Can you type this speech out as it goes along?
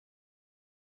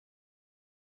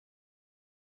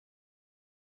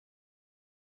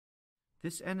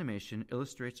This animation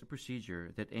illustrates a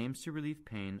procedure that aims to relieve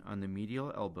pain on the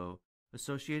medial elbow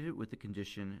associated with the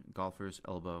condition golfer's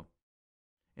elbow.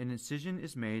 An incision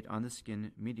is made on the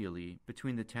skin medially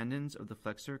between the tendons of the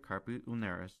flexor carpi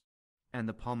ulnaris and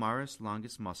the palmaris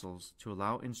longus muscles to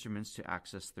allow instruments to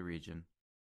access the region.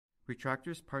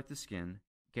 Retractors part the skin,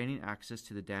 gaining access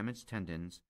to the damaged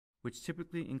tendons, which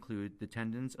typically include the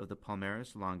tendons of the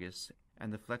palmaris longus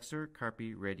and the flexor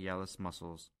carpi radialis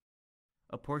muscles.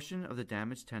 A portion of the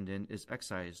damaged tendon is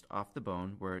excised off the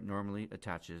bone where it normally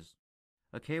attaches.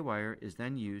 A K-wire is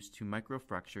then used to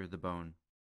microfracture the bone.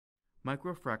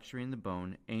 Microfracturing the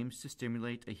bone aims to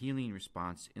stimulate a healing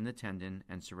response in the tendon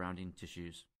and surrounding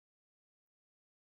tissues.